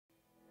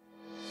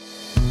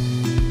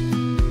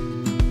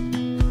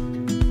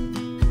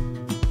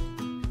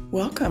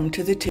Welcome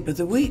to the Tip of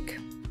the Week.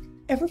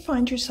 Ever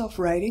find yourself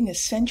writing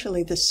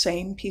essentially the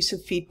same piece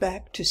of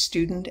feedback to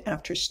student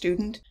after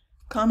student?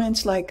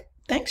 Comments like,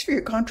 "Thanks for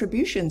your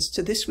contributions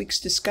to this week's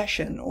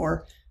discussion,"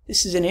 or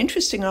 "This is an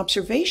interesting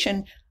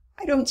observation.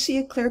 I don't see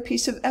a clear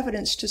piece of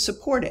evidence to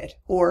support it,"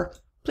 or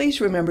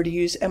 "Please remember to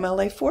use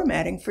MLA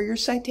formatting for your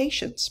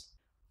citations."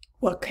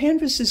 Well,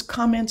 Canvas's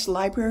Comments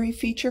Library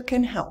feature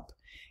can help.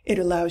 It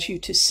allows you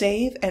to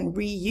save and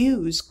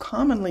reuse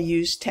commonly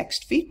used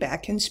text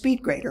feedback in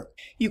SpeedGrader.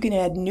 You can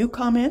add new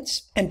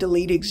comments and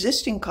delete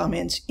existing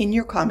comments in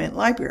your comment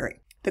library.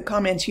 The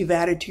comments you've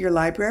added to your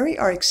library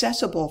are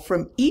accessible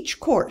from each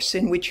course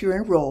in which you're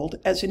enrolled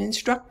as an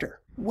instructor.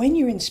 When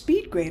you're in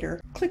SpeedGrader,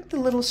 click the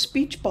little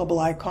speech bubble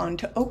icon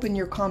to open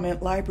your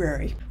comment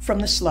library. From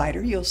the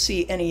slider, you'll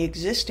see any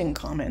existing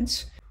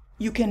comments.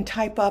 You can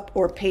type up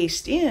or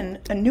paste in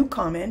a new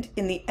comment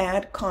in the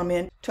Add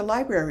Comment to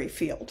Library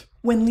field.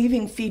 When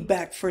leaving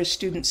feedback for a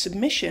student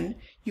submission,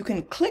 you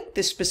can click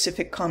the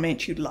specific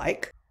comment you'd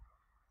like,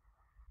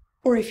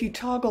 or if you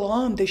toggle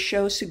on the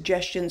Show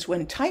Suggestions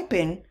when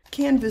typing,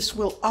 Canvas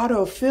will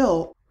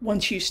autofill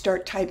once you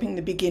start typing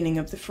the beginning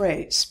of the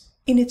phrase.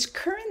 In its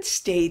current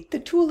state, the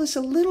tool is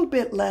a little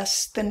bit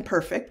less than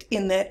perfect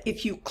in that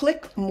if you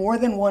click more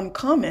than one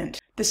comment,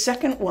 the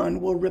second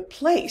one will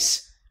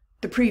replace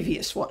the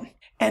previous one.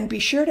 And be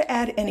sure to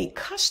add any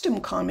custom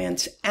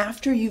comments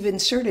after you've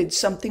inserted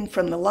something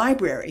from the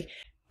library.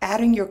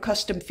 Adding your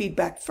custom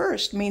feedback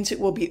first means it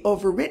will be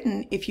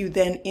overwritten if you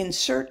then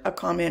insert a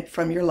comment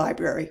from your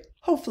library.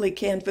 Hopefully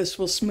Canvas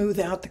will smooth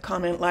out the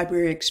comment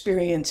library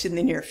experience in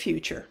the near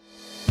future.